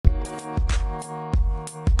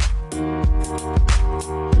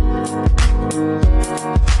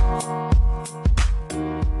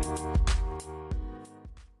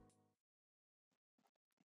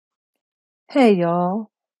Hey,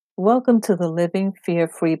 y'all. Welcome to the Living Fear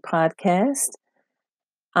Free podcast.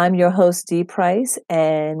 I'm your host, Dee Price,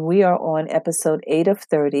 and we are on episode 8 of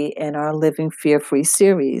 30 in our Living Fear Free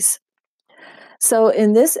series. So,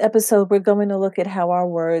 in this episode, we're going to look at how our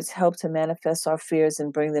words help to manifest our fears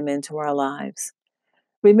and bring them into our lives.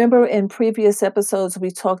 Remember, in previous episodes,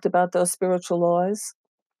 we talked about those spiritual laws?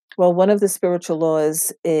 Well, one of the spiritual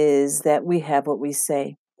laws is that we have what we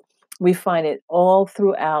say. We find it all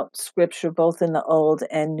throughout Scripture, both in the Old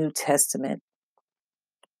and New Testament.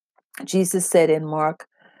 Jesus said in Mark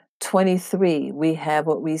 23, we have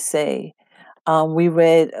what we say. We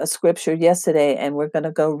read a scripture yesterday, and we're going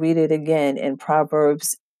to go read it again in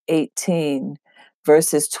Proverbs 18,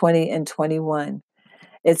 verses 20 and 21.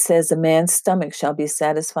 It says, "A man's stomach shall be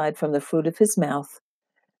satisfied from the fruit of his mouth.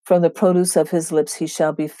 From the produce of his lips he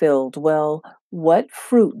shall be filled." Well, what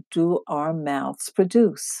fruit do our mouths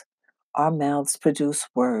produce? Our mouths produce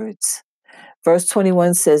words. Verse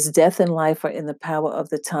 21 says, "Death and life are in the power of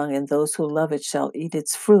the tongue, and those who love it shall eat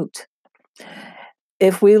its fruit."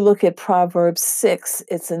 If we look at Proverbs 6,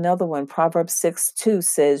 it's another one. Proverbs 6:2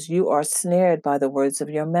 says, "You are snared by the words of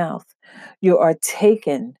your mouth. You are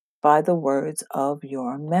taken by the words of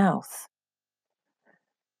your mouth."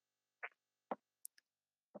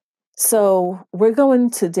 So we're going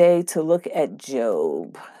today to look at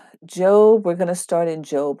Job. We're going to start in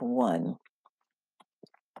Job 1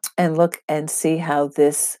 and look and see how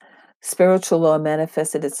this spiritual law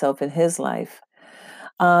manifested itself in his life.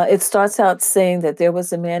 It starts out saying that there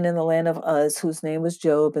was a man in the land of Uz whose name was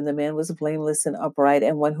Job, and the man was blameless and upright,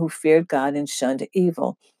 and one who feared God and shunned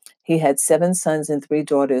evil. He had 7 sons and 3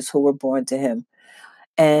 daughters who were born to him.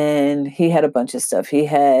 And he had a bunch of stuff. He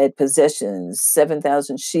had possessions: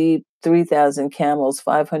 7,000 sheep, 3,000 camels,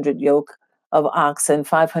 500 yoke of oxen,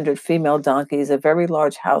 500 female donkeys, a very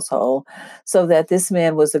large household, so that this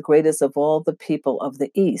man was the greatest of all the people of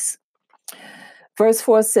the East. Verse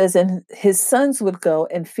 4 says, "And his sons would go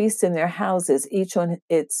and feast in their houses, each on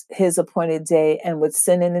his appointed day, and would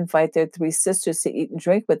send and invite their 3 sisters to eat and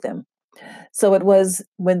drink with them. So it was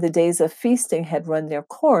when the days of feasting had run their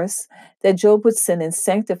course that Job would send and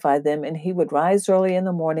sanctify them, and he would rise early in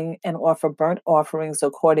the morning and offer burnt offerings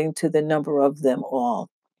according to the number of them all."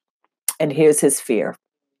 And here's his fear.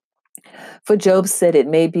 For Job said, "It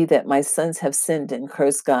may be that my sons have sinned and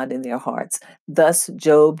cursed God in their hearts." Thus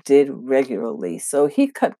Job did regularly. So he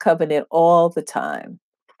cut covenant all the time.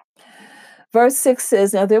 Verse 6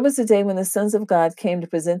 says, "Now there was a day when the sons of God came to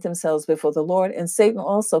present themselves before the Lord, and Satan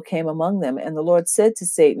also came among them. And the Lord said to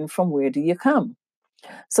Satan, 'From where do you come?'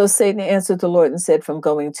 So Satan answered the Lord and said, 'From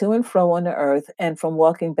going to and fro on the earth, and from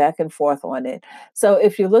walking back and forth on it.'" So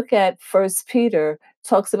if you look at First Peter,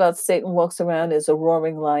 talks about Satan walks around as a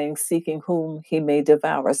roaring lion, seeking whom he may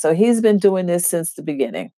devour. So he's been doing this since the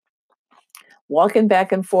beginning, walking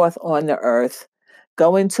back and forth on the earth,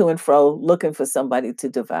 going to and fro, looking for somebody to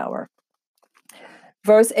devour.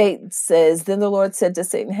 Verse 8 says, "Then the Lord said to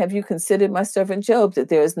Satan, 'Have you considered my servant Job, that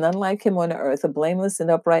there is none like him on the earth, a blameless and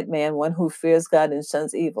upright man, one who fears God and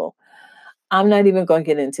shuns evil?'" I'm not even going to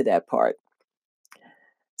get into that part.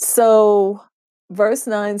 So verse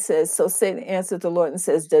 9 says, "So Satan answered the Lord and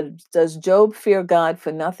says, 'Does Job fear God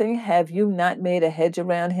for nothing? Have you not made a hedge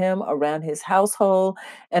around him, around his household,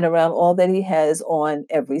 and around all that he has on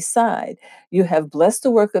every side? You have blessed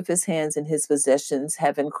the work of his hands, and his possessions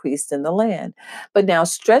have increased in the land. But now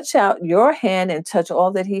stretch out your hand and touch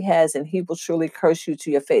all that he has, and he will surely curse you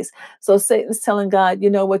to your face.'" So Satan's telling God, you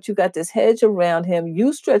know what, you got this hedge around him.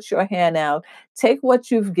 You stretch your hand out, take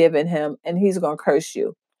what you've given him, and he's going to curse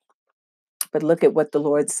you. But look at what the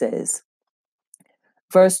Lord says.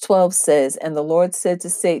 Verse 12 says, "And the Lord said to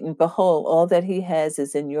Satan, 'Behold, all that he has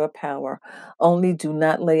is in your power. Only do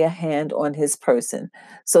not lay a hand on his person.'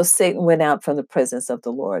 So Satan went out from the presence of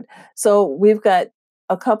the Lord." So we've got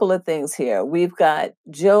a couple of things here. We've got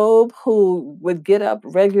Job, who would get up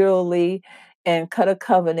regularly and cut a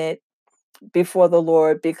covenant before the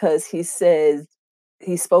Lord because he says,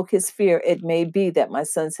 he spoke his fear, "It may be that my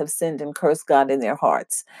sons have sinned and cursed God in their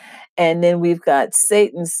hearts." And then we've got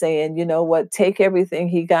Satan saying, you know what, take everything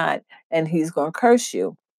he got and he's going to curse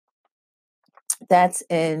you. That's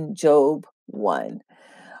in Job 1.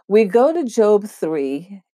 We go to Job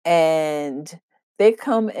 3, and they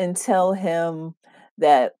come and tell him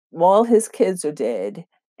that all his kids are dead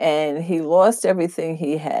and he lost everything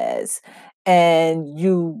he has. And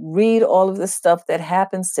you read all of the stuff that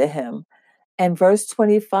happens to him. And verse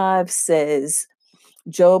 25 says,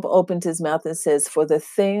 Job opened his mouth and says, "For the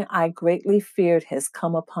thing I greatly feared has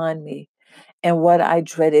come upon me, and what I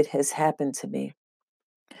dreaded has happened to me."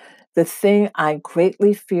 The thing I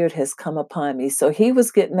greatly feared has come upon me. So he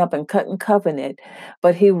was getting up and cutting covenant,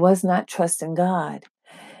 but he was not trusting God.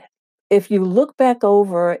 If you look back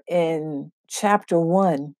over in chapter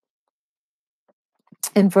 1,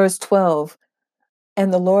 in verse 12,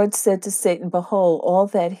 and the Lord said to Satan, behold, all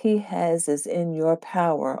that he has is in your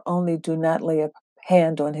power, only do not lay a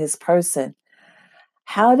hand on his person.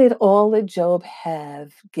 How did all that Job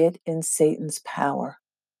have get in Satan's power?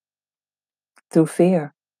 Through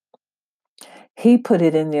fear. He put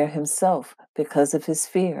it in there himself because of his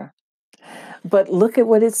fear. But look at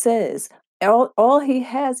what it says. All he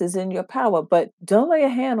has is in your power, but don't lay a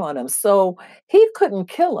hand on him. So he couldn't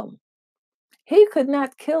kill him. He could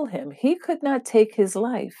not kill him. He could not take his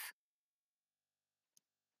life.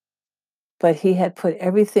 But he had put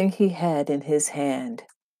everything he had in his hand.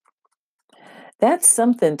 That's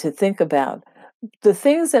something to think about. The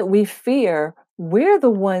things that we fear, we're the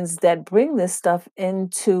ones that bring this stuff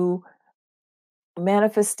into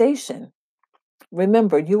manifestation.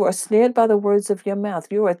 Remember, you are snared by the words of your mouth.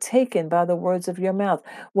 You are taken by the words of your mouth.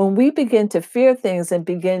 When we begin to fear things and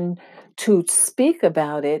begin to speak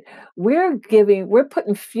about it, we're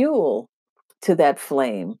putting fuel to that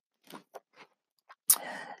flame.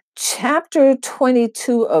 Chapter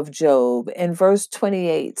 22 of Job in verse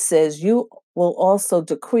 28 says, you will also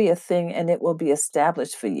decree a thing and it will be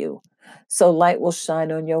established for you. So light will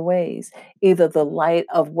shine on your ways, either the light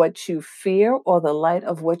of what you fear or the light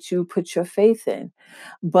of what you put your faith in.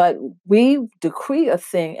 But we decree a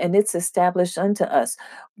thing and it's established unto us.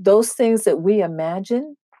 Those things that we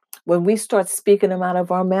imagine, when we start speaking them out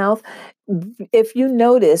of our mouth, if you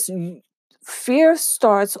notice, fear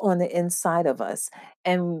starts on the inside of us,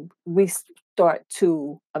 and we start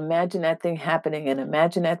to imagine that thing happening and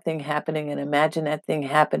imagine that thing happening and imagine that thing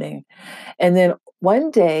happening. And then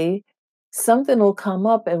one day, something will come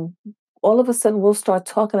up, and all of a sudden, we'll start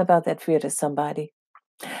talking about that fear to somebody,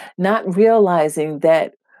 not realizing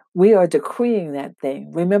that we are decreeing that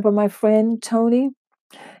thing. Remember my friend Tony?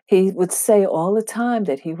 He would say all the time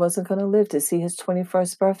that he wasn't going to live to see his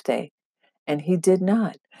 21st birthday, and he did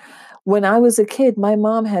not. When I was a kid, my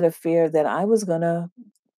mom had a fear that I was going to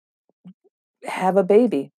have a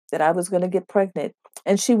baby, that I was going to get pregnant.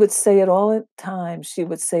 And she would say it all the time. She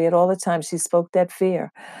would say it all the time. She spoke that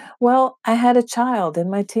fear. Well, I had a child in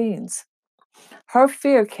my teens. Her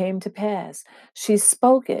fear came to pass. She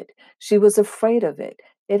spoke it. She was afraid of it.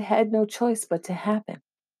 It had no choice but to happen.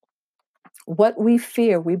 What we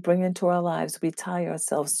fear, we bring into our lives, we tie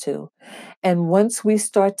ourselves to. And once we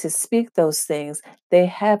start to speak those things, they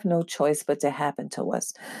have no choice but to happen to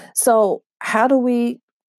us. So, how do we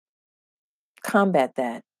combat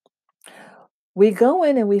that? We go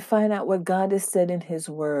in and we find out what God has said in his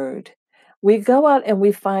word. We go out and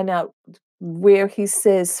we find out where he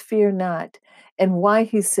says fear not and why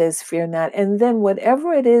he says fear not. And then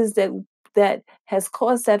whatever it is that has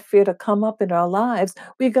caused that fear to come up in our lives,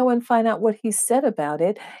 we go and find out what he said about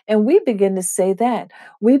it, and we begin to say that.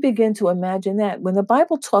 We begin to imagine that. When the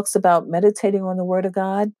Bible talks about meditating on the word of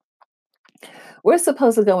God, we're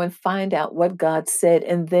supposed to go and find out what God said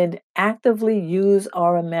and then actively use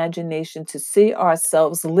our imagination to see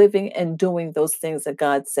ourselves living and doing those things that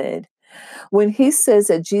God said. When he says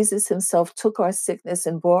that Jesus himself took our sickness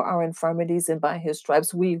and bore our infirmities, and by his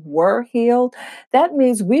stripes we were healed, that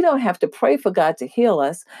means we don't have to pray for God to heal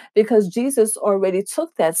us, because Jesus already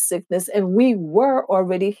took that sickness and we were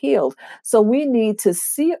already healed. So we need to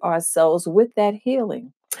see ourselves with that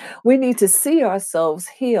healing. We need to see ourselves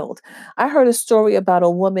healed. I heard a story about a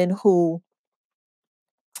woman who,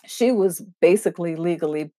 she was basically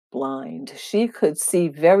legally blind. She could see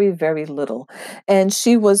very, very little. And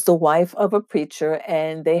she was the wife of a preacher,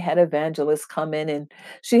 and they had evangelists come in, and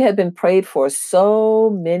she had been prayed for so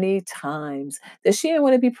many times that she didn't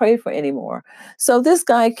want to be prayed for anymore. So this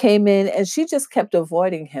guy came in and she just kept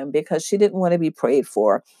avoiding him because she didn't want to be prayed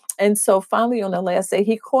for. And so finally, on the last day,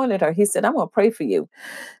 he cornered her. He said, I'm going to pray for you.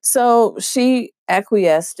 So she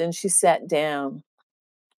acquiesced and she sat down,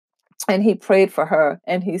 and he prayed for her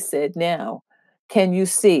and he said, now, can you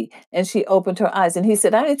see? And she opened her eyes. And he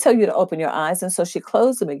said, I didn't tell you to open your eyes. And so she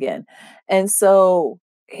closed them again. And so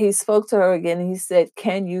he spoke to her again and he said,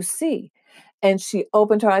 can you see? And she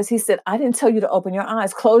opened her eyes. He said, I didn't tell you to open your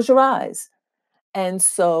eyes. Close your eyes. And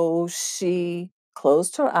so she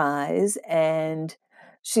closed her eyes and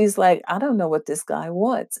she's like, I don't know what this guy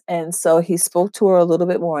wants. And so he spoke to her a little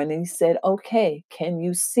bit more and he said, okay, can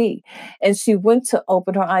you see? And she went to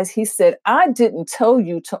open her eyes. He said, I didn't tell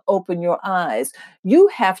you to open your eyes. You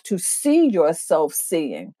have to see yourself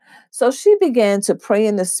seeing. So she began to pray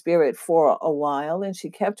in the spirit for a while, and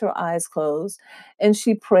she kept her eyes closed and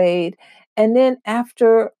she prayed. And then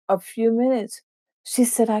after a few minutes, she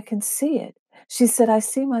said, I can see it. She said, I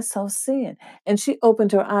see myself seeing. And she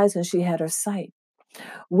opened her eyes and she had her sight.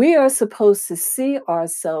 We are supposed to see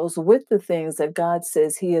ourselves with the things that God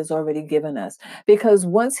says He has already given us. Because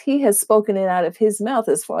once He has spoken it out of His mouth,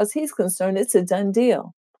 as far as He's concerned, it's a done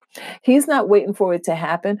deal. He's not waiting for it to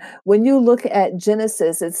happen. When you look at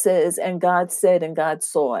Genesis, it says, and God said, and God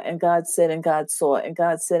saw, and God said, and God saw, and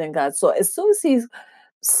God said, and God saw. As soon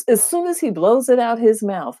as He blows it out His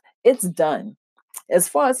mouth, it's done. As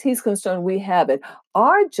far as He's concerned, we have it.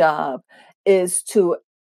 Our job is to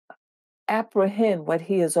apprehend what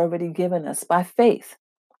He has already given us by faith.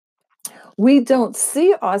 We don't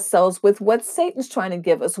see ourselves with what Satan's trying to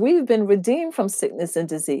give us. We've been redeemed from sickness and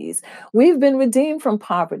disease. We've been redeemed from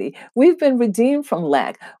poverty. We've been redeemed from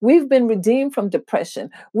lack. We've been redeemed from depression.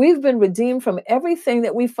 We've been redeemed from everything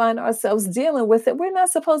that we find ourselves dealing with that we're not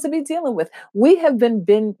supposed to be dealing with. We have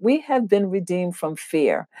been redeemed from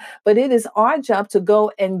fear. But it is our job to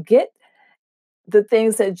go and get the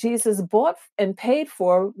things that Jesus bought and paid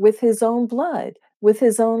for with His own blood, with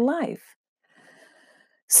His own life.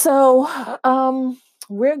 So,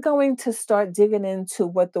 we're going to start digging into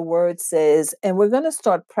what the word says, and we're going to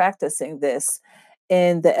start practicing this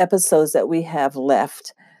in the episodes that we have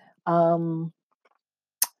left. Um,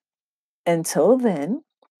 until then,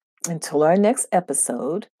 until our next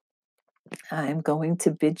episode, I'm going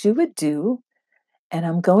to bid you adieu, and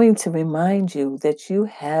I'm going to remind you that you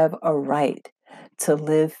have a right to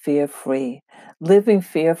live fear free. Living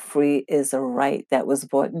fear free is a right that was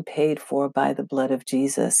bought and paid for by the blood of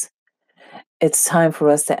Jesus. It's time for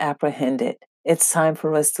us to apprehend it. It's time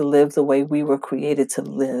for us to live the way we were created to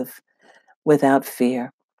live without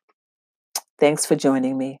fear. Thanks for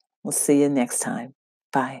joining me. We'll see you next time.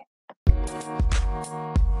 Bye.